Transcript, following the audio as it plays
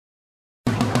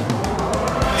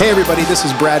Hey everybody, this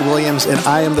is Brad Williams and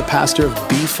I am the pastor of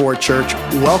B4 Church.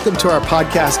 Welcome to our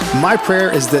podcast. My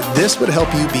prayer is that this would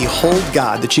help you behold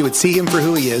God, that you would see him for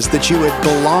who he is, that you would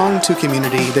belong to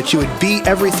community, that you would be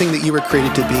everything that you were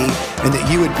created to be, and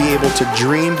that you would be able to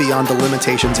dream beyond the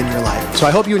limitations in your life. So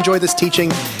I hope you enjoy this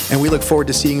teaching and we look forward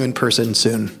to seeing you in person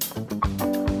soon.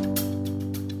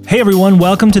 Hey everyone,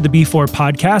 welcome to the B4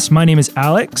 podcast. My name is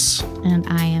Alex. And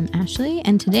I am Ashleigh,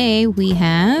 and today we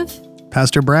have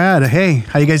Pastor Brad. Hey,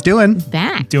 how you guys doing?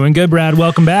 back. Doing good, Brad.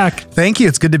 Welcome back. Thank you.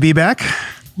 It's good to be back.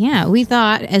 Yeah, we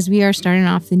thought as we are starting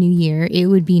off the new year, it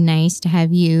would be nice to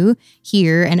have you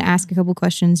here and ask a couple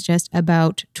questions just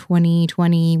about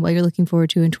 2020, what you're looking forward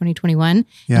to in 2021.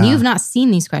 Yeah. And you've not seen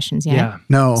these questions yet. Yeah.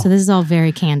 No. So this is all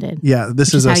very candid. Yeah,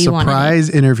 this is a how you wanted surprise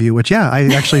interview, which,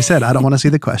 I actually said I don't want to see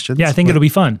the questions. Yeah, I think it'll be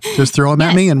fun. Just throw them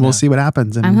at me and we'll see what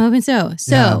happens. And I'm hoping so.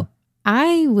 So Yeah.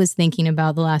 I was thinking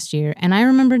about the last year, and I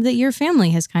remembered that your family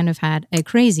has kind of had a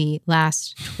crazy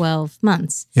last 12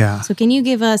 months. yeah. So can you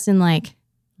give us in like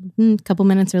a couple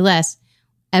minutes or less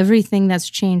everything that's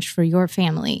changed for your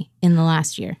family in the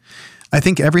last year? I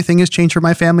think everything has changed for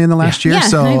my family in the last year. Yeah,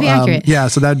 so that'd be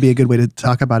accurate. so that'd be a good way to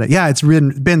talk about it. Yeah, it's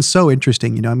been so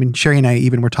interesting. You know, I mean, Sherry and I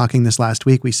even were talking this last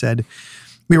week. We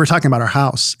were talking about our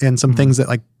house and some things that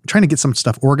like trying to get some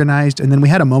stuff organized. And then we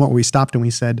had a moment where we stopped and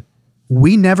we said,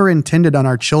 we never intended on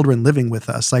our children living with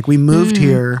us. Like we moved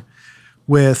here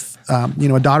with,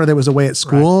 a daughter that was away at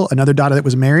school, another daughter that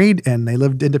was married, and they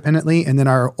lived independently. And then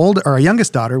our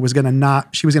youngest daughter was going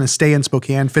to stay in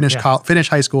Spokane, finish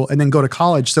high school, and then go to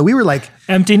college. So we were like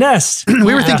Empty nest.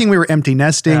 we were thinking we were empty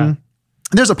nesting. Yeah.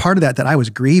 There's a part of that I was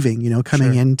grieving,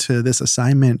 coming into this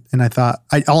assignment. And I thought,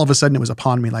 all of a sudden it was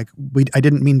upon me, like I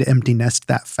didn't mean to empty nest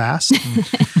that fast.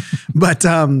 But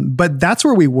that's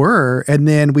where we were. And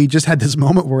then we just had this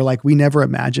moment where like, we never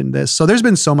imagined this. So there's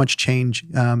been so much change,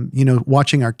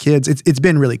 watching our kids. It's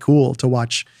been really cool to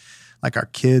watch like our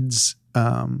kids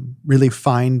really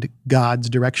find God's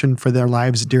direction for their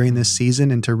lives during this season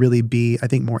and to really be, I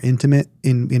think, more intimate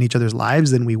in each other's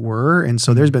lives than we were. And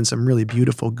so there's been some really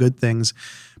beautiful, good things,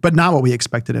 but not what we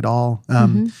expected at all.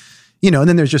 And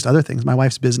then there's just other things. My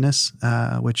wife's business,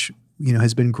 which,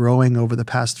 has been growing over the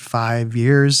past 5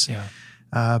 years.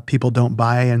 Yeah. People don't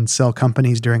buy and sell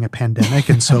companies during a pandemic.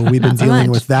 And so we've been dealing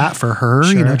with that for her,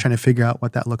 trying to figure out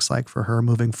what that looks like for her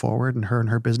moving forward and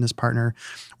her business partner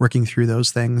working through those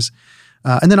things.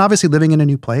 And then obviously living in a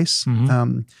new place.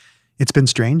 It's been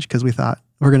strange because we thought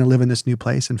we're going to live in this new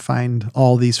place and find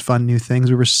all these fun new things.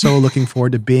 We were so looking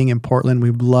forward to being in Portland. We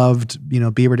loved,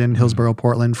 Beaverton, Hillsboro,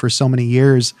 Portland for so many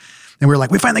years. And we were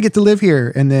like, we finally get to live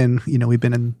here. And then, we've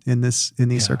been in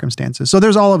these circumstances. So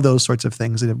there's all of those sorts of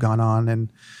things that have gone on.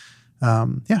 And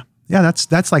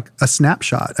that's like a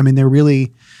snapshot. I mean, there are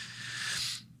really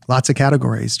lots of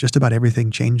categories. Just about everything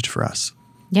changed for us.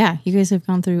 Yeah, you guys have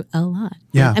gone through a lot.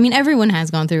 Yeah. I mean, everyone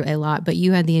has gone through a lot, but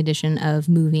you had the addition of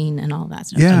moving and all that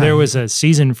stuff. Yeah. And there was a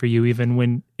season for you, even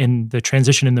when in the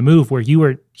transition in the move, where you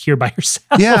were here by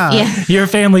yourself. Yeah. Your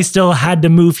family still had to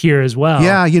move here as well.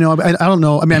 Yeah, I don't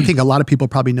know. I mean, I think a lot of people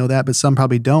probably know that, but some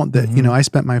probably don't. That, I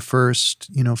spent my first,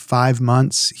 5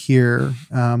 months here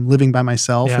living by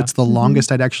myself. Yeah. It's the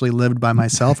longest I'd actually lived by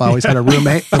myself. I always had a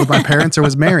roommate with my parents or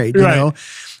was married, you know.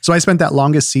 So I spent that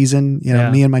longest season,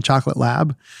 me and my chocolate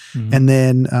lab. And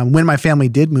then when my family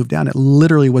did move down, it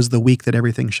literally was the week that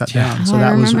everything shut down. So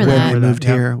that was when we moved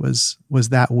here was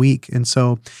that week. And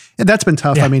so that's been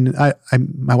tough. Yeah. I mean,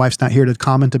 my wife's not here to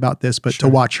comment about this, but to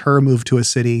watch her move to a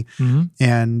city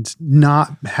and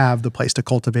not have the place to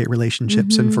cultivate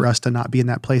relationships and for us to not be in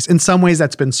that place. In some ways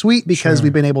that's been sweet because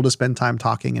we've been able to spend time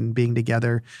talking and being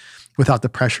together without the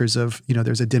pressures of,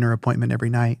 there's a dinner appointment every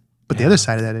night. But the other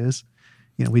side of that is,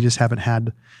 we just haven't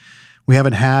had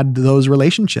those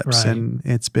relationships and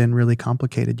it's been really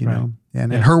complicated, know,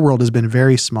 and her world has been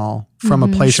very small from a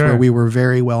place where we were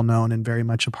very well known and very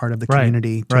much a part of the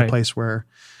community to a place where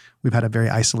we've had a very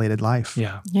isolated life.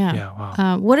 Yeah.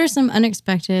 Wow. What are some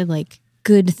unexpected,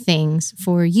 good things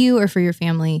for you or for your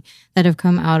family that have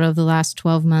come out of the last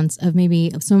 12 months of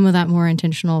maybe some of that more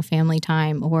intentional family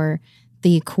time or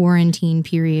the quarantine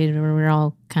period where we're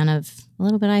all kind of a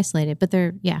little bit isolated, but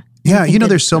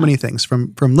there's so many things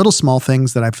from little small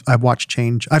things that I've watched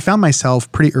change. I found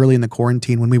myself pretty early in the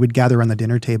quarantine when we would gather around the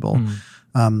dinner table.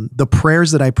 The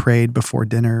prayers that I prayed before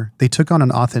dinner, they took on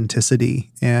an authenticity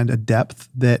and a depth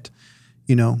that,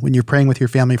 when you're praying with your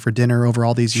family for dinner over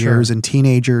all these years and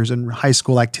teenagers and high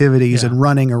school activities and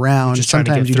running around,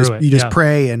 sometimes you just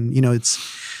pray and, it's,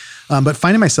 but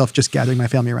finding myself just gathering my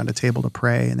family around a table to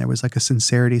pray, and there was like a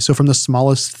sincerity. So from the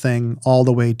smallest thing all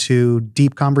the way to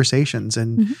deep conversations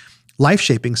and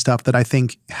life-shaping stuff that I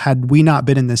think had we not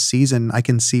been in this season, I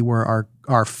can see where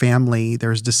our family,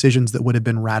 there's decisions that would have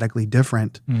been radically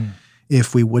different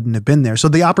if we wouldn't have been there. So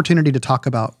the opportunity to talk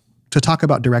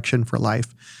about direction for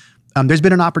life. There's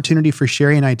been an opportunity for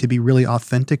Sherry and I to be really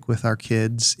authentic with our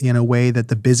kids in a way that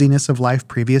the busyness of life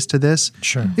previous to this,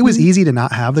 it was easy to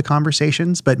not have the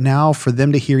conversations, but now for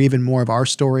them to hear even more of our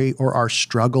story or our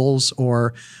struggles,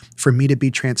 or for me to be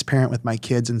transparent with my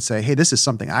kids and say, hey, this is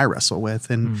something I wrestle with.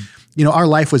 And, our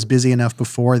life was busy enough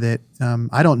before that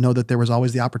I don't know that there was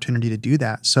always the opportunity to do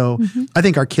that. So I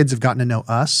think our kids have gotten to know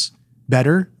us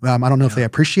better. I don't know if they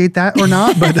appreciate that or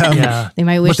not, but they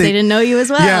might wish they didn't know you as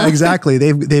well. Yeah, exactly.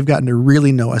 They've gotten to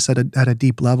really know us at a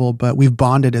deep level, but we've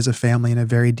bonded as a family in a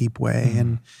very deep way.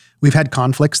 And we've had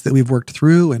conflicts that we've worked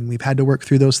through, and we've had to work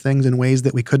through those things in ways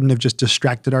that we couldn't have just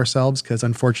distracted ourselves because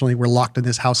unfortunately we're locked in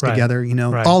this house together.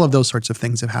 All of those sorts of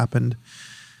things have happened.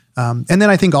 And then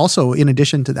I think also in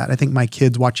addition to that, I think my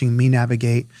kids watching me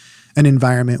navigate an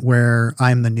environment where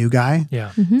I'm the new guy.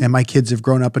 Yeah. And my kids have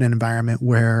grown up in an environment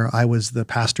where I was the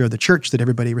pastor of the church that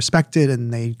everybody respected,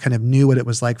 and they kind of knew what it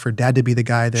was like for dad to be the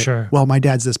guy that, well, my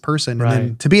dad's this person. And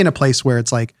then to be in a place where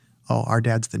it's like, oh, our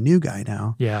dad's the new guy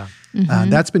now. Yeah.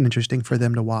 That's been interesting for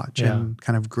them to watch and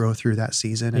kind of grow through that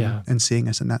season and seeing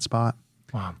us in that spot.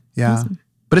 Wow. Yeah. Awesome.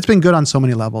 But it's been good on so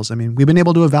many levels. I mean, we've been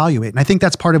able to evaluate. And I think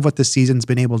that's part of what this season's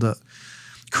been able to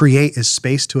create is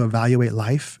space to evaluate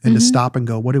life and to stop and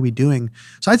go, what are we doing?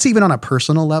 So I'd say even on a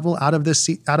personal level out of this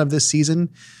season,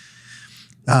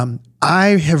 I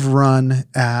have run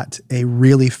at a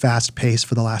really fast pace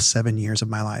for the last 7 years of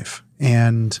my life.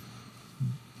 And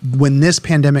when this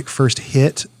pandemic first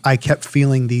hit, I kept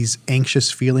feeling these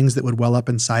anxious feelings that would well up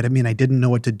inside of me, and I didn't know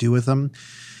what to do with them.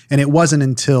 And it wasn't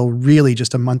until really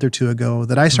just a month or two ago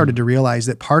that I started to realize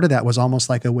that part of that was almost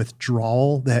like a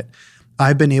withdrawal, that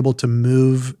I've been able to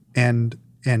move and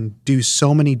do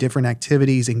so many different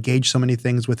activities, engage so many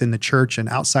things within the church and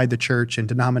outside the church and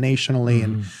denominationally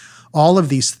and all of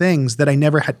these things that I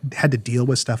never had to deal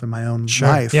with stuff in my own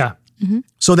life. Yeah.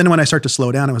 So then when I start to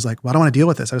slow down, I was like, well, I don't want to deal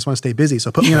with this. I just want to stay busy. So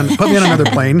put me on another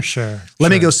plane.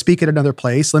 Let me go speak at another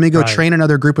place. Let me go train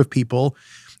another group of people,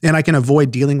 and I can avoid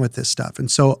dealing with this stuff.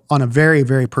 And so on a very,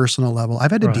 very personal level,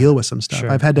 I've had to deal with some stuff.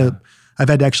 I've had to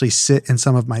actually sit in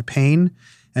some of my pain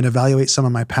and evaluate some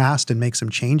of my past and make some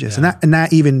changes. And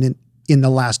that even in the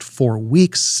last 4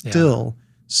 weeks, still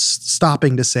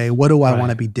stopping to say, what do I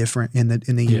want to be different in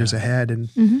the years ahead?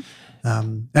 And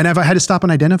I've had to stop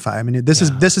and identify. I mean, this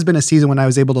has been a season when I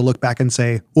was able to look back and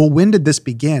say, well, when did this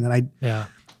begin? And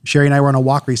Sherry and I were on a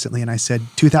walk recently, and I said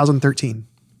 2013,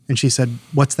 and she said,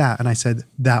 what's that? And I said,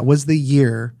 that was the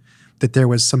year that there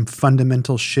was some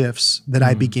fundamental shifts that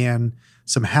I began.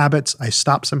 Some habits, I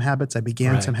stopped some habits, I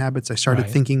began some habits, I started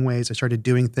thinking ways, I started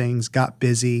doing things, got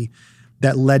busy,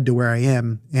 that led to where I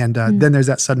am. And then there's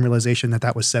that sudden realization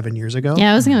that was 7 years ago.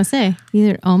 Yeah, I was going to say,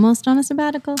 you're almost on a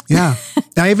sabbatical. Yeah.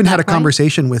 I even had a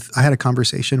conversation with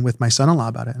my son-in-law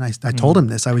about it. And I told him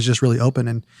this, I was just really open.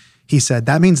 And he said,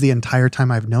 that means the entire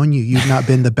time I've known you, you've not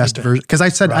been the best version. Because I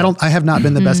said, I have not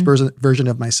been the best version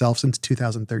of myself since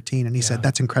 2013. And he said,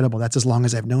 that's incredible. That's as long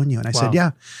as I've known you. And I said,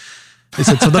 yeah. They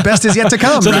said, so the best is yet to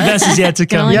come. So the best is yet to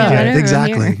come. Yeah,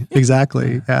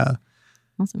 exactly. Yeah.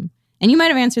 Awesome. And you might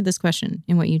have answered this question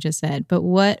in what you just said, but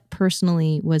what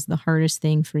personally was the hardest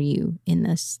thing for you in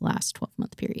this last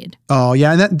 12-month period? Oh,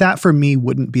 yeah. And that for me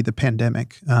wouldn't be the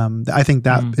pandemic. I think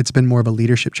that it's been more of a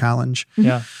leadership challenge.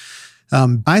 Yeah.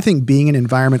 I think being in an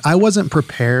environment, I wasn't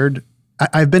prepared.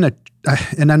 I've been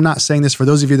and I'm not saying this for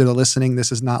those of you that are listening,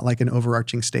 this is not like an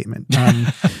overarching statement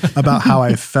about how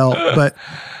I felt, but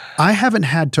I haven't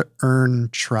had to earn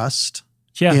trust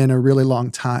in a really long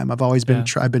time. I've always been,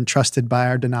 I've been trusted by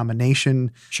our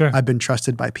denomination. I've been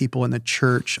trusted by people in the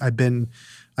church. I've been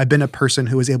a person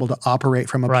who was able to operate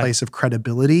from a place of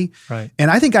credibility.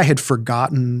 And I think I had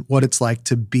forgotten what it's like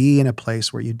to be in a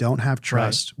place where you don't have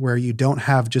trust, where you don't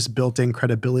have just built-in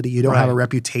credibility. You don't have a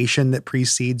reputation that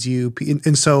precedes you.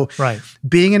 And so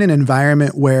being in an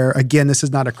environment where, again, this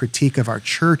is not a critique of our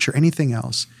church or anything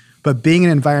else, but being in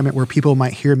an environment where people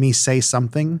might hear me say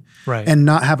something and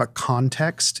not have a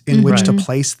context in which to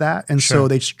place that. And so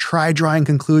they try drawing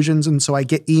conclusions. And so I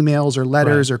get emails or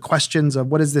letters or questions of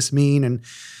what does this mean?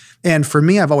 And for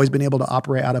me, I've always been able to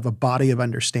operate out of a body of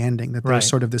understanding that there's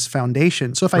sort of this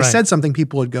foundation. So if I said something,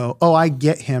 people would go, oh, I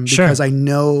get him because I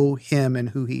know him and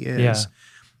who he is. Yeah.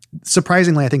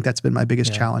 Surprisingly, I think that's been my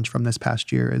biggest challenge from this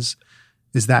past year is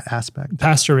that aspect.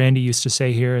 Pastor Randy used to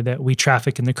say here that we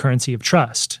traffic in the currency of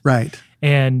trust. Right.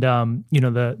 And,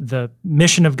 the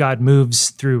mission of God moves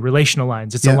through relational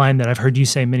lines. It's a line that I've heard you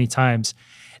say many times.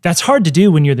 That's hard to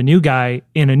do when you're the new guy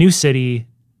in a new city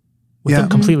with a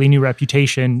completely new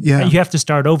reputation. Yeah. You have to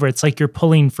start over. It's like you're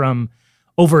pulling from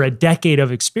over a decade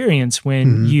of experience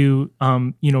when you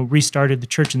restarted the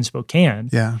church in Spokane.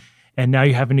 Yeah. And now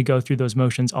you're having to go through those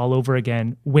motions all over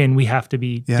again when we have to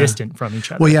be distant from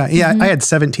each other. Well, yeah. I had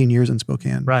 17 years in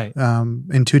Spokane. Right.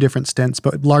 In 2 different stints,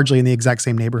 but largely in the exact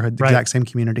same neighborhood, the exact same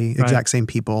community, exact same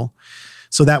people.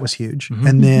 So that was huge.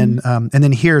 And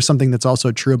then here's something that's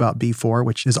also true about B4,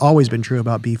 which has always been true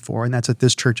about B4, and that's that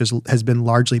this church has been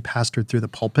largely pastored through the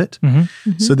pulpit.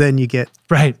 So then you get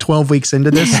 12 weeks into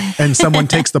this, and someone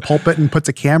takes the pulpit and puts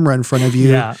a camera in front of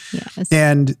you. Yeah. Yes.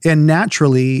 And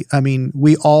naturally, I mean,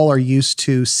 we all are used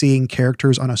to seeing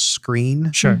characters on a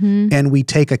screen. Sure. And we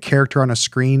take a character on a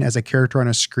screen as a character on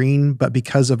a screen, but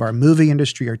because of our movie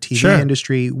industry, our TV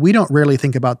industry, we don't really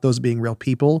think about those being real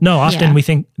people. No, often we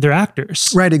think they're actors.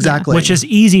 Right, exactly. Which is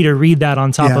easy to read that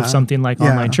on top of something like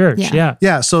online church.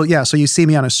 So you see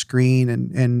me on a screen,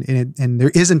 and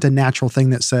there isn't a natural thing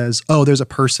that says, oh, there's a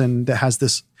person that has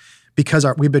this, because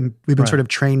we've been sort of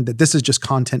trained that this is just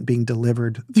content being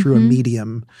delivered through a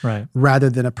medium, rather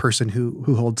than a person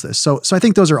who holds this. So I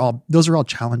think those are all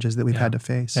challenges that we've had to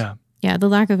face. Yeah, the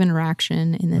lack of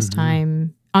interaction in this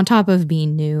time, on top of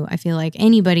being new, I feel like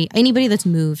anybody that's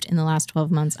moved in the last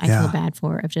 12 months, I feel bad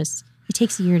for, of just, it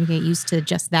takes a year to get used to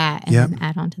just that, and then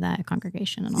add on to that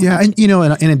congregation and all that.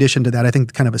 And in addition to that, I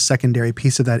think kind of a secondary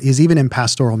piece of that is even in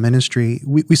pastoral ministry,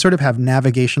 we sort of have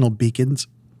navigational beacons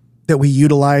that we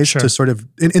utilize to sort of,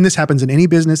 and this happens in any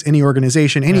business, any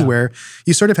organization, anywhere,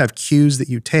 you sort of have cues that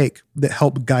you take that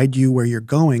help guide you where you're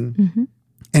going.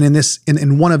 And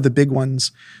in one of the big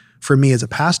ones for me as a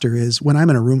pastor is when I'm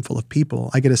in a room full of people,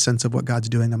 I get a sense of what God's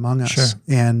doing among us.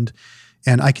 And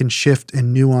I can shift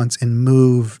and nuance and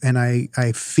move, and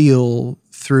I feel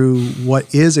through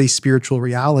what is a spiritual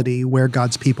reality where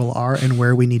God's people are and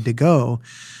where we need to go.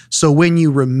 So when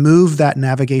you remove that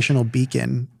navigational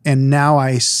beacon, and now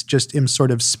I just am sort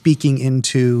of speaking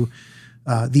into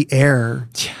the air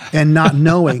and not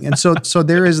knowing. And so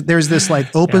there's this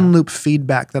like open loop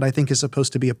feedback that I think is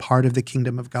supposed to be a part of the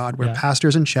kingdom of God, where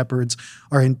pastors and shepherds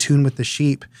are in tune with the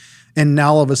sheep. And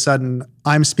now all of a sudden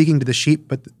I'm speaking to the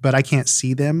sheep, but I can't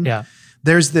see them. Yeah.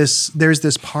 There's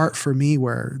this part for me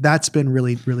where that's been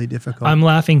really, really difficult. I'm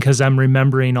laughing because I'm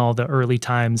remembering all the early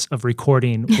times of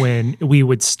recording when we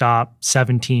would stop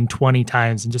 17, 20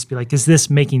 times and just be like, is this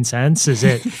making sense? Is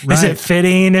it is it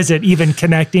fitting? Is it even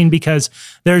connecting? Because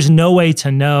there's no way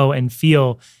to know and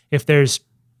feel if there's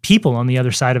people on the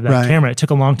other side of that camera. It took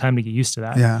a long time to get used to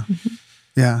that. Yeah.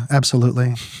 Yeah,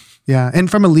 absolutely. Yeah. And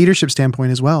from a leadership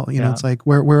standpoint as well, it's like,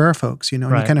 where are folks, and you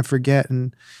kind of forget.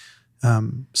 And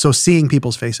so seeing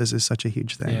people's faces is such a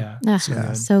huge thing.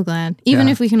 So glad. Even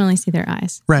if we can only see their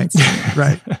eyes. Right.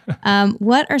 Right.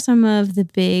 What are some of the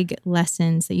big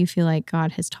lessons that you feel like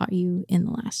God has taught you in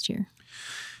the last year?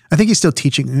 I think he's still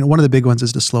teaching. One of the big ones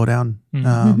is to slow down.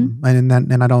 And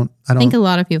I don't think a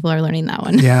lot of people are learning that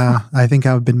one. Yeah. I think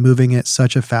I've been moving at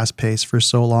such a fast pace for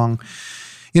so long.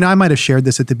 I might have shared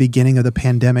this at the beginning of the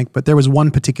pandemic, but there was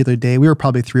one particular day, we were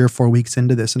probably 3 or 4 weeks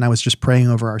into this, and I was just praying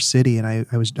over our city, and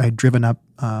I'd driven up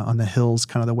on the hills,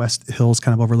 kind of the west hills,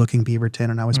 kind of overlooking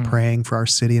Beaverton, and I was praying for our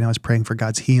city, and I was praying for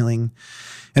God's healing.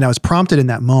 And I was prompted in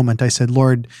that moment. I said,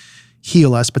 Lord,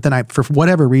 heal us. But then for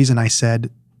whatever reason, I said,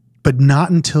 but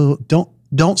not until,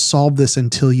 don't solve this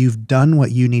until you've done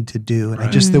what you need to do.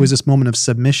 And there was this moment of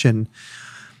submission.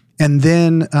 And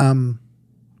then,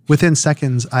 within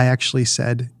seconds, I actually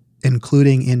said,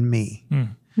 including in me.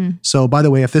 So, by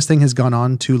the way, if this thing has gone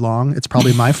on too long, it's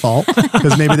probably my fault,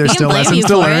 because maybe there's still lessons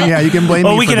to learn. Yeah, you can blame me for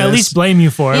this. Well, we can at least blame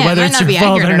you for it, whether it's your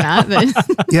fault or not.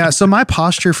 Yeah, so my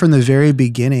posture from the very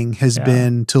beginning has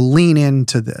been to lean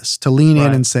into this, to lean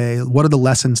in and say, what are the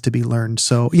lessons to be learned?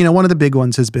 So, one of the big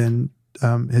ones has been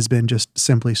just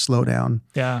simply slow down.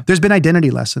 Yeah. There's been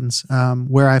identity lessons,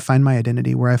 where I find my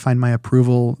identity, where I find my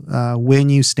approval, when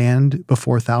you stand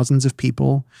before thousands of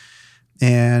people,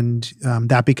 and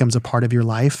that becomes a part of your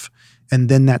life, and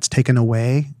then that's taken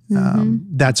away.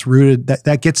 That's rooted.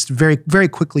 That gets very, very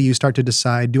quickly. You start to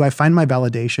decide: do I find my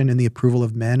validation in the approval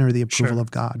of men or the approval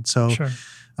of God? So,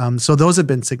 so those have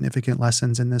been significant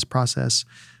lessons in this process.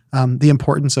 The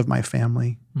importance of my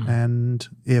family. And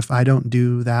if I don't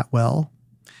do that well,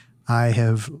 I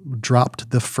have dropped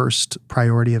the first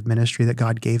priority of ministry that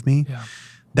God gave me. Yeah.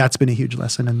 That's been a huge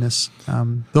lesson in this.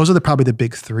 Those are probably the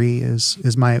big three is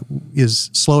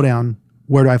slow down.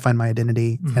 Where do I find my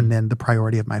identity? And then the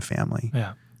priority of my family.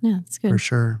 Yeah, that's good. For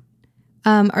sure.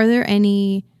 Are there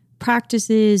any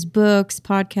practices, books,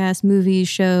 podcasts, movies,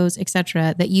 shows,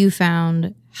 etc., that you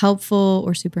found helpful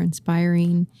or super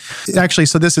inspiring? Actually,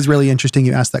 so this is really interesting.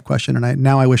 You asked that question, and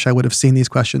I wish I would have seen these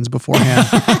questions beforehand.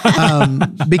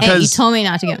 Because hey, you told me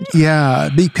not to get into it. Yeah,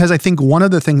 because I think one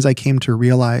of the things I came to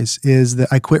realize is that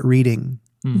I quit reading.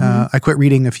 I quit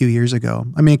reading a few years ago.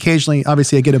 I mean, occasionally,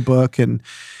 obviously, I get a book,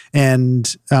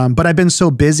 but I've been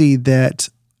so busy that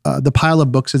the pile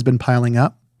of books has been piling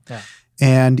up. Yeah.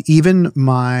 And even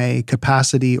my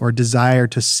capacity or desire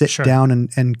to sit down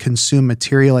and consume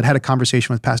material. I'd had a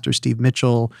conversation with Pastor Steve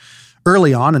Mitchell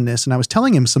early on in this, and I was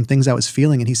telling him some things I was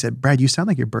feeling, and he said, Brad, you sound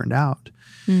like you're burned out.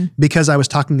 Because I was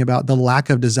talking about the lack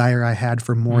of desire I had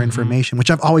for more information, which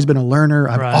I've always been a learner.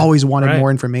 I've always wanted more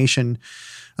information.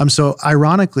 So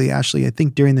ironically, Ashleigh, I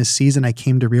think during this season, I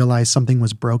came to realize something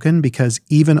was broken, because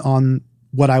even on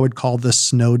what I would call the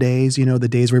snow days, you know, the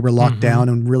days where we were locked down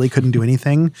and really couldn't do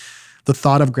anything, the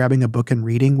thought of grabbing a book and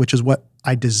reading, which is what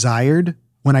I desired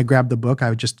when I grabbed the book,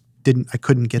 I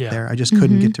couldn't get there. I just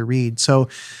couldn't get to read. So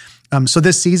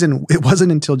this season, it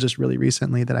wasn't until just really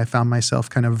recently that I found myself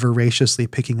kind of voraciously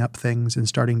picking up things and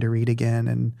starting to read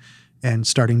again and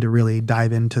starting to really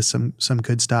dive into some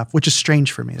good stuff, which is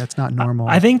strange for me. That's not normal.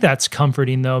 I think that's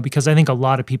comforting though, because I think a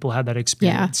lot of people had that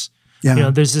experience. Yeah. You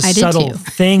know, there's this subtle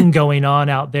thing going on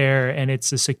out there, and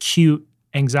it's this acute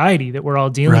anxiety that we're all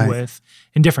dealing with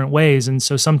in different ways. And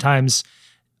so sometimes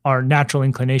our natural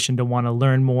inclination to want to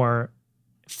learn more,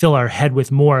 fill our head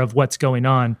with more of what's going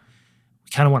on,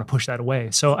 we kind of want to push that away.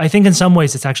 So I think in some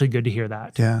ways it's actually good to hear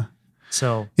that. Yeah.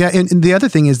 So and the other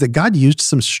thing is that God used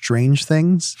some strange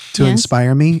things to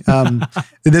inspire me.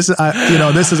 This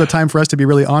is a time for us to be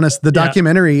really honest. The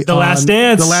documentary, The Last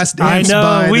Dance. I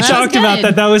know. We talked about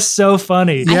that. That was so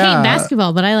funny. I hate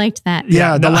basketball, but I liked that.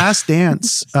 Yeah, The Last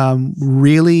Dance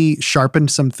really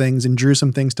sharpened some things and drew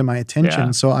some things to my attention.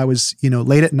 Yeah. So I was,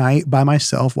 late at night by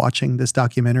myself watching this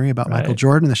documentary about Michael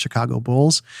Jordan and the Chicago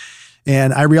Bulls.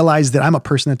 And I realized that I'm a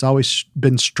person that's always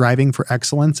been striving for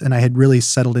excellence, and I had really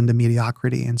settled into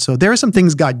mediocrity. And so there are some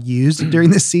things God used during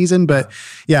this season, but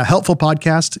helpful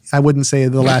podcast. I wouldn't say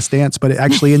The Last Dance, but it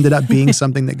actually ended up being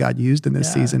something that God used in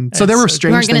this season. So there were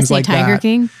strange things like Tiger that.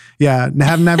 King? Yeah,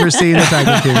 have never seen the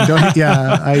Tiger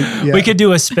King. We could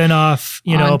do a spin-off,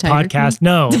 podcast.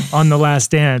 No, on The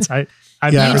Last Dance.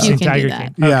 I've never seen Tiger King.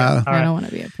 Okay. Yeah. I don't want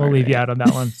to be a part We'll leave you out on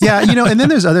that one. Yeah, and then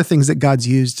there's other things that God's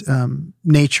used.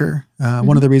 Nature.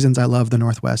 One of the reasons I love the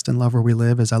Northwest and love where we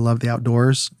live is I love the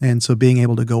outdoors. And so being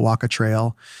able to go walk a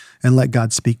trail and let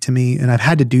God speak to me, and I've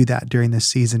had to do that during this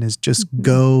season, is just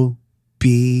go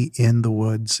be in the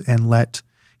woods and let,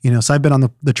 so I've been on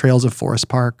the trails of Forest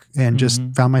Park and just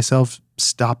found myself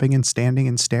stopping and standing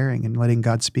and staring and letting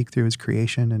God speak through his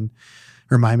creation and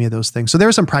remind me of those things. So there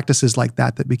are some practices like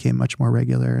that became much more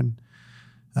regular. And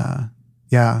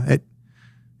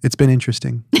it's been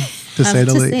interesting to say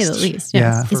the least.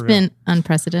 Yes. It's been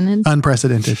unprecedented.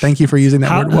 Unprecedented. Thank you for using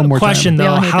that word one more question,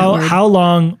 time. Though, how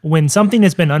long, when something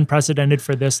has been unprecedented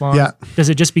for this long, does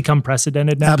it just become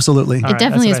precedented now? Absolutely. It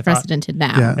definitely is precedented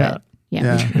now. But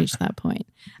we should reach that point.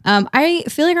 I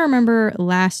feel like I remember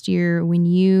last year when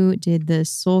you did the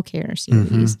soul care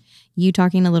series, you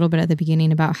talking a little bit at the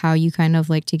beginning about how you kind of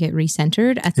like to get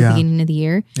recentered at the beginning of the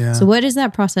year. Yeah. So what does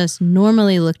that process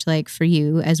normally looked like for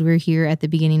you as we're here at the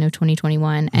beginning of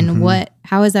 2021? And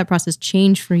how has that process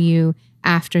changed for you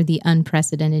after the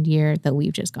unprecedented year that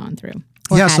we've just gone through?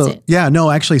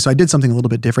 Actually, so I did something a little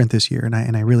bit different this year. And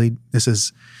I really,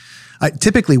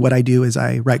 typically what I do is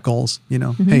I write goals,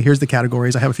 hey, here's the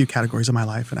categories. I have a few categories in my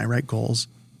life and I write goals.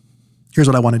 Here's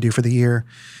what I want to do for the year.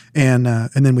 And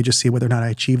then we just see whether or not I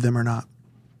achieve them or not,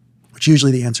 which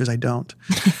usually the answer is I don't.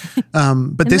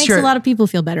 But this year, makes a lot of people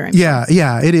feel better. Yeah,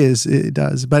 it is. It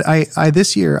does. But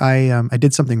this year I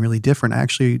did something really different. I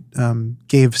actually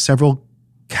gave several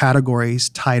categories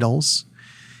titles,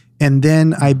 and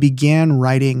then I began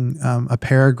writing a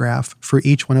paragraph for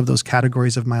each one of those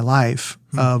categories of my life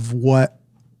of what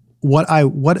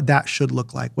that should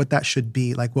look like, what that should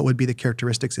be, like what would be the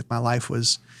characteristics if my life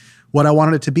was what I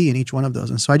wanted it to be in each one of those.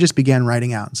 And so I just began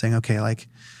writing out and saying, okay, like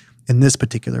in this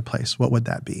particular place, what would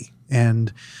that be?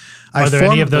 And are there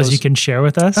any of those you can share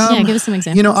with us? Give us some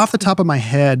examples. Off the top of my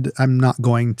head, I'm not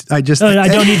going to, I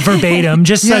don't need verbatim,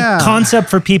 just a concept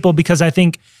for people, because I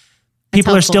think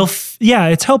people are still,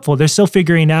 it's helpful. They're still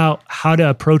figuring out how to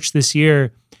approach this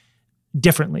year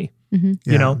differently,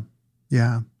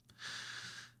 Yeah.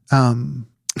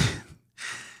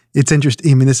 It's interesting.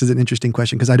 I mean, this is an interesting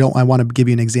question because I want to give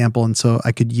you an example. And so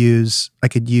I could use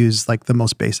like the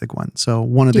most basic one. So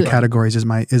one of the categories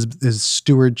is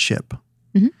stewardship.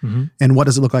 And what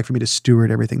does it look like for me to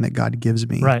steward everything that God gives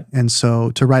me? Right. And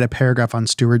so to write a paragraph on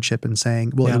stewardship and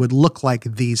saying, well, it would look like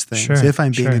these things. If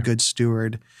I'm being a good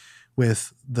steward,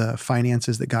 with the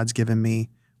finances that God's given me,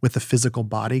 with the physical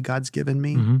body God's given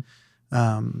me.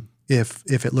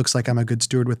 If it looks like I'm a good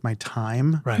steward with my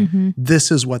time, Right. this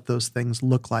is what those things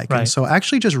look like. Right. And so I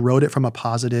actually just wrote it from a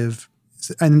positive.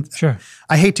 And Sure.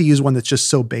 I hate to use one that's just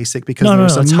so basic because No,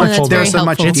 there's it's some helpful, though.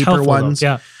 much It's deeper helpful, though. ones.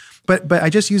 Yeah. But I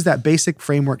just use that basic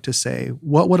framework to say,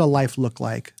 what would a life look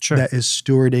like Sure. that is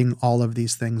stewarding all of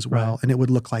these things well? Right. And it would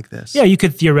look like this. Yeah, you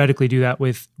could theoretically do that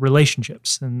with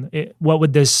relationships. And what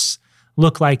would this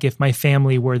look like if my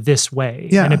family were this way?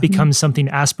 Yeah. And it becomes something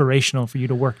aspirational for you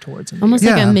to work towards. Almost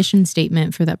like Yeah. a mission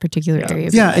statement for that particular area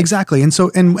of your Yeah, life. exactly. And so,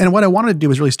 and what I wanted to do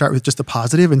was really start with just the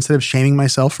positive instead of shaming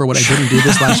myself for what I didn't do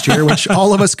this last year, which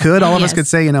all of us could. All of us Yes. could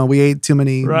say, we ate too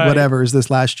many Right. whatevers this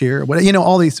last year.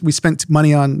 All these, we spent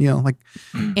money on, like,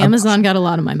 Amazon got a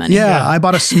lot of my money. yeah, I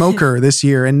bought a smoker this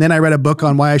year. And then I read a book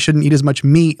on why I shouldn't eat as much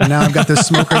meat. And now I've got this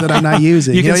smoker that I'm not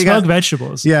using. You can you smoke got,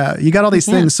 vegetables. Yeah, you got all these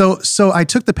things. So I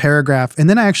took the paragraph and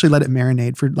then I actually let it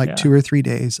marinate for like Yeah. 2 or 3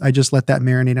 days. I just let that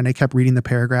marinate and I kept reading the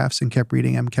paragraphs and kept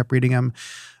reading them.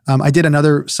 I did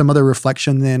some other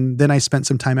reflection. Then I spent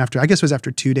some time after, I guess it was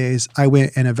after 2 days, I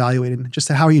went and evaluated just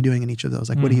how are you doing in each of those?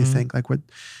 Like, what do you think? Like what?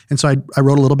 And so I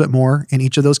wrote a little bit more in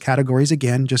each of those categories.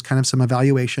 Again, just kind of some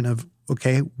evaluation of,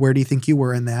 okay, where do you think you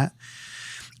were in that?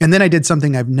 And then I did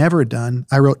something I've never done.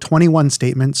 I wrote 21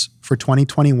 statements for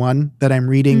 2021 that I'm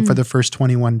reading for the first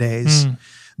 21 days.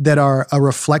 That are a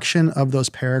reflection of those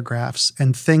paragraphs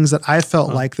and things that I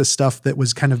felt like the stuff that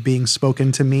was kind of being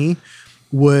spoken to me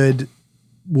would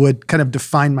kind of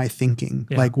define my thinking.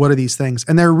 Yeah. Like, what are these things?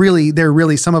 And they're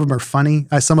really, some of them are funny.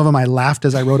 Some of them I laughed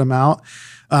as I wrote them out.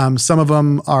 Some of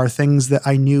them are things that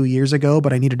I knew years ago,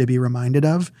 but I needed to be reminded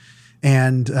of.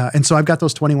 And so I've got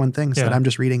those 21 things that I'm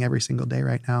just reading every single day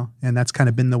right now. And that's kind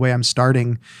of been the way I'm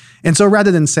starting. And so rather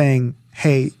than saying,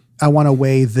 hey, I want to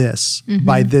weigh this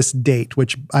by this date,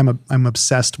 which I'm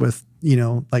obsessed with,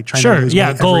 like trying to lose weight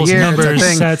every goals, year. It's a numbers,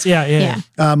 thing. sets. Yeah.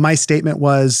 My statement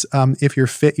was, if you're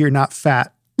fit, you're not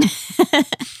fat.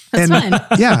 That's fun.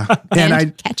 Yeah.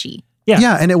 And catchy.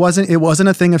 Yeah. And it wasn't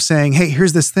a thing of saying, hey,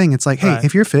 here's this thing. It's like, hey, Right.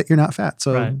 if you're fit, you're not fat.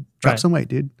 So Right. drop Right. some weight,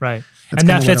 dude. Right. That's And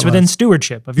kinda that what fits it within was.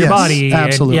 stewardship of your Yes, body.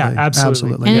 absolutely. And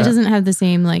absolutely. And Yeah. it doesn't have the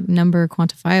same like number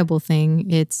quantifiable thing.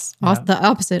 It's the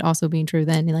opposite also being true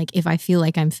then. Like if I feel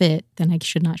like I'm fit, then I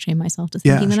should not shame myself to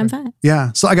thinking that I'm fat.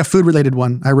 Yeah. So I got food related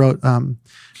one. I wrote,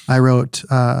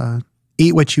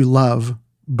 eat what you love,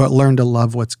 but learn to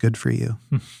love what's good for you.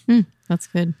 That's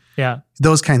good. Yeah.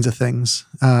 Those kinds of things.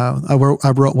 I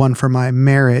wrote one for my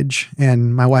marriage,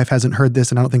 and my wife hasn't heard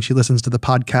this, and I don't think she listens to the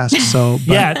podcast. So,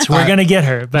 but, we're gonna get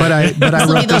her. but I This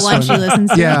will wrote be the this one one. she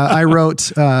listens to. Yeah, I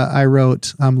wrote,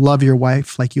 love your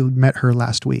wife like you met her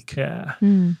last week. Yeah.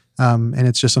 And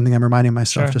it's just something I'm reminding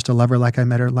myself, Sure. just to love her like I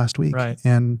met her last week. Right.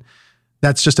 And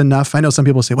that's just enough. I know some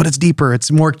people say, well, it's deeper. It's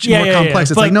more complex. Yeah. It's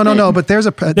But like, no. But there's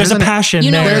a passion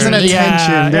You know there. there's an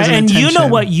attention. There's an and you know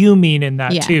intention. what you mean in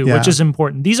that Yeah. too, Yeah. which is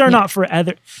important. These are not for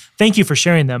other. Thank you for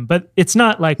sharing them, but it's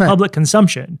not like Right. public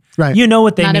consumption. Right. You know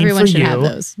what they Not mean everyone for should you. have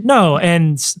those. No,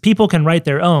 and people can write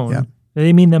their own. Yeah.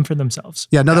 They mean them for themselves.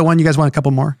 Yeah, another one. You guys want a couple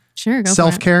more? Sure, go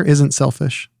Self-care isn't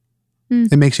selfish.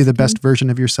 It makes you the best version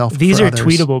of yourself. These for are others.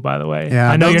 tweetable, by the way.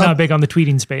 Yeah. I know No, you're no. not big on the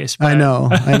tweeting space. But I know.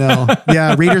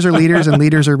 Yeah, readers are leaders and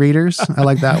leaders are readers. I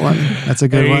like that one. That's a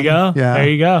good There one. you go. Yeah. There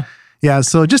you go. Yeah,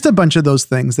 so just a bunch of those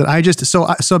things that I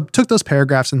took those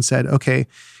paragraphs and said, okay,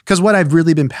 because what I've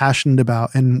really been passionate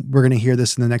about, and we're going to hear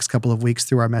this in the next couple of weeks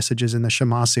through our messages in the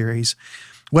Shema series,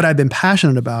 what I've been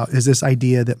passionate about is this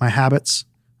idea that my habits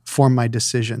form my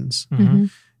decisions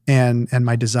and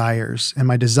my desires. And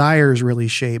my desires really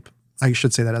shape, I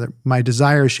should say that my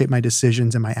desires shape my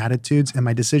decisions and my attitudes, and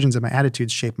my decisions and my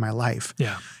attitudes shape my life.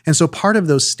 Yeah. And so part of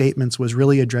those statements was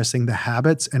really addressing the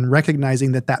habits and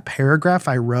recognizing that paragraph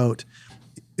I wrote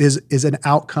is an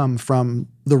outcome from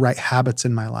the right habits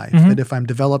in my life. That if I'm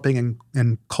developing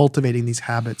and cultivating these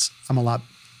habits, I'm a lot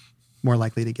more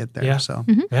likely to get there. Yeah. So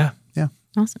Yeah.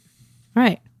 Awesome. All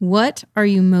right. What are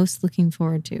you most looking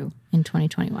forward to in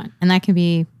 2021? And that can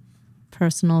be a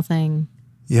personal thing.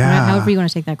 yeah. However you want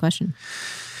to take that question.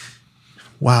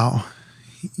 Wow.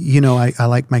 I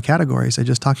like my categories. I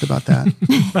just talked about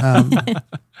that.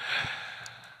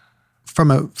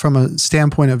 From a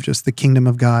standpoint of just the kingdom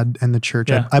of God and the church,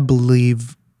 Yeah. I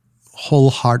believe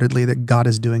wholeheartedly that God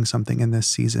is doing something in this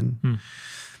season.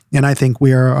 And I think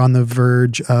we are on the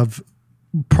verge of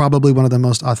probably one of the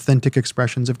most authentic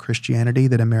expressions of Christianity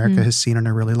that America has seen in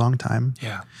a really long time.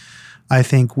 Yeah. I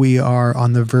think we are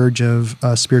on the verge of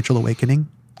a spiritual awakening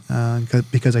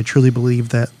because I truly believe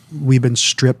that we've been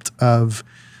stripped of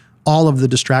all of the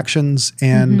distractions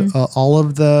and all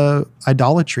of the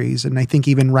idolatries. And I think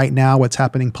even right now, what's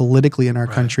happening politically in our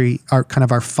country, our kind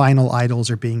of our final idols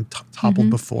are being toppled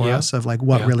before us of like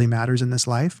what really matters in this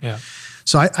life. Yeah.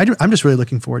 So I'm just really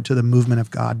looking forward to the movement of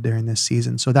God during this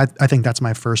season. So that I think that's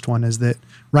my first one, is that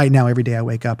right now, every day I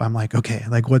wake up, I'm like, okay,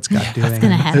 like what's God doing?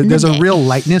 There's a real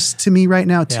lightness to me right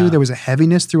now too. There was a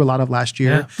heaviness through a lot of last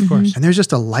year. Yeah, of course. And there's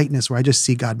just a lightness where I just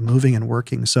see God moving and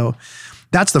working. So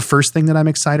that's the first thing that I'm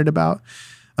excited about.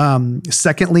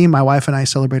 Secondly, my wife and I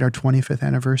celebrate our 25th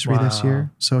anniversary this year.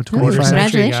 So 25.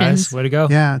 Congratulations. Way to go.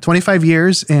 Yeah, 25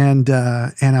 years. And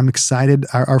I'm excited.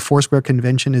 Our Foursquare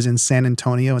convention is in San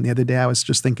Antonio. And the other day I was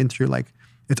just thinking through like,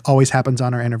 it always happens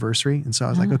on our anniversary. And so I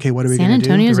was like, okay, what are we going to do?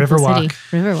 San Antonio's The a cool Riverwalk.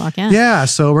 city. Riverwalk, yeah. Yeah,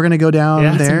 so we're going to go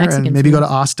down there and maybe food. go to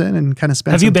Austin and kind of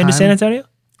spend Have some you been time. to San Antonio?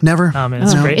 Never. Oh man,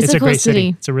 it's great. It's It's a a cool great city.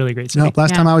 city. It's a really great city. No,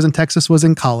 last time I was in Texas was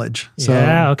in college. So,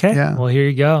 okay. Yeah. Well, here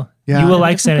you go. Yeah. You will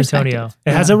like That's San a Antonio. perspective.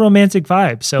 It has a romantic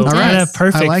vibe. So All kind right. of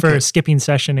perfect I like for it. a skipping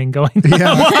session and going.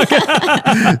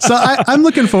 So I'm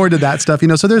looking forward to that stuff,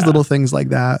 so there's little things like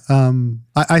that.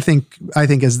 I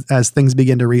think as things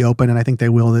begin to reopen, and I think they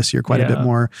will this year quite a bit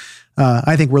more,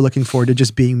 I think we're looking forward to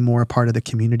just being more a part of the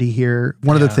community here.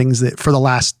 One of the things that for the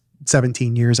last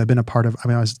 17 years I've been a part of, I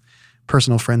was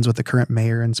personal friends with the current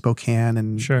mayor in Spokane,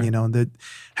 and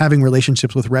having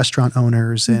relationships with restaurant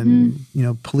owners and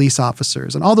police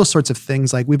officers and all those sorts of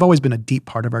things. Like we've always been a deep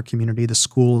part of our community. The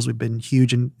schools, we've been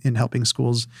huge in helping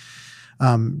schools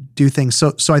do things.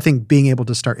 So I think being able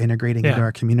to start integrating into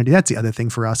our community, that's the other thing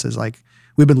for us, is like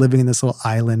we've been living in this little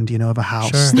island, of a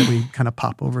house that we kind of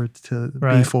pop over to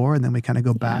before, and then we kind of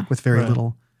go back with very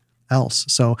little else.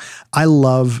 So I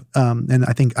love, and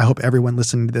I hope everyone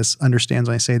listening to this understands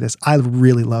when I say this, I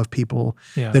really love people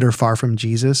that are far from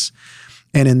Jesus.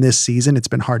 And in this season, it's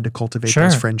been hard to cultivate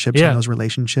those friendships and those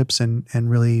relationships and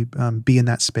really be in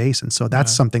that space. And so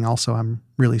that's something also I'm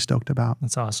really stoked about.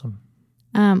 That's awesome.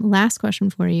 Last question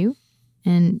for you,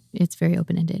 and it's very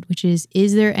open-ended, which is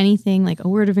there anything like a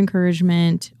word of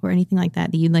encouragement or anything like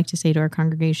that you'd like to say to our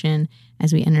congregation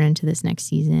as we enter into this next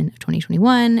season of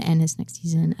 2021 and this next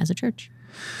season as a church?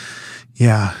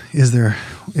 Yeah. Is there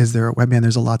man,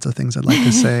 there's lots of things I'd like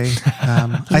to say.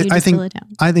 I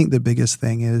think the biggest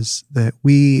thing is that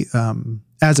we,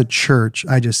 as a church,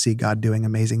 I just see God doing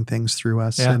amazing things through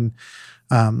us. Yeah.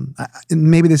 And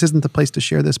maybe this isn't the place to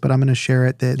share this, but I'm going to share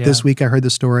it. That this week I heard the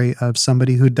story of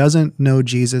somebody who doesn't know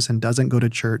Jesus and doesn't go to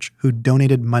church, who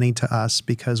donated money to us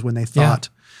because when they thought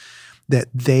that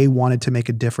they wanted to make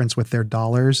a difference with their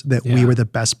dollars, that we were the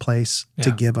best place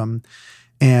to give them.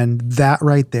 And that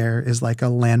right there is like a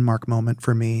landmark moment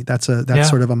for me. That's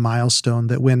sort of a milestone,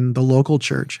 that when the local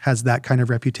church has that kind of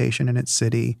reputation in its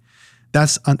city,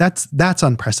 that's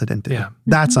unprecedented. Yeah.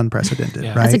 That's unprecedented,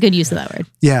 right? That's a good use of that word.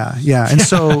 Yeah, yeah. And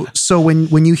so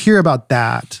when you hear about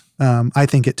that, I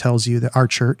think it tells you that our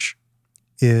church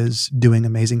is doing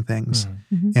amazing things,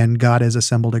 and God has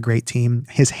assembled a great team.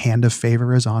 His hand of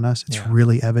favor is on us. It's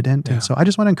really evident. And so I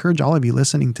just want to encourage all of you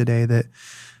listening today that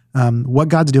what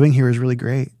God's doing here is really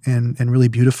great and really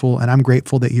beautiful. And I'm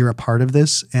grateful that you're a part of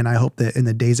this. And I hope that in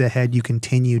the days ahead, you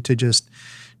continue to just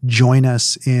join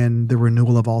us in the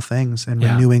renewal of all things and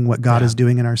renewing what God is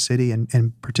doing in our city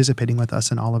and participating with us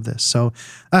in all of this. So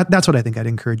that's what I think I'd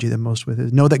encourage you the most with,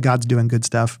 is know that God's doing good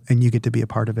stuff and you get to be a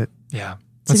part of it. Yeah.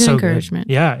 It's a good encouragement.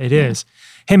 Good. Yeah, it is.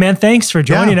 Hey man, thanks for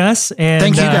joining us. And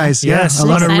thank you guys. Yes,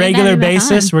 on a regular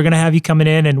basis, we're going to have you coming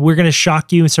in and we're going to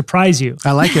shock you and surprise you.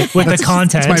 I like it. With the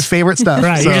content. It's my favorite stuff.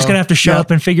 Right. You're just going to have to show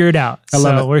up and figure it out. I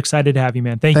love it. We're excited to have you,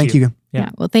 man. Thank you. Yeah.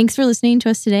 Well, thanks for listening to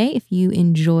us today. If you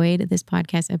enjoyed this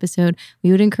podcast episode,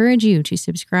 we would encourage you to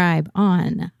subscribe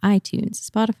on iTunes,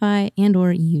 Spotify, and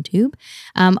or YouTube.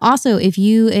 Also, if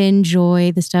you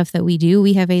enjoy the stuff that we do,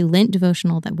 we have a Lent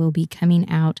devotional that will be coming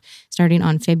out starting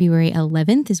on February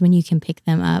 11th is when you can pick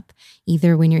them up,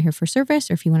 either when you're here for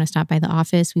service or if you want to stop by the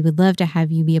office. We would love to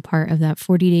have you be a part of that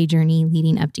 40-day journey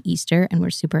leading up to Easter, and we're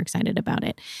super excited about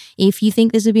it. If you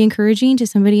think this would be encouraging to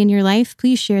somebody in your life,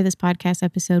 please share this podcast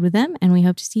episode with them, and we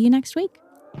hope to see you next week.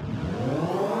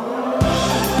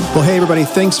 Well, hey, everybody,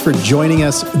 thanks for joining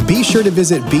us. Be sure to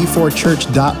visit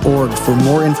b4church.org for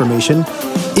more information.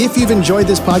 If you've enjoyed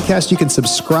this podcast, you can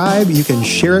subscribe, you can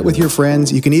share it with your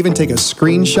friends, you can even take a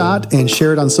screenshot and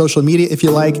share it on social media if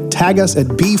you like. Tag us at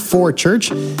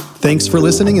B4Church. Thanks for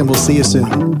listening, and we'll see you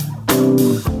soon.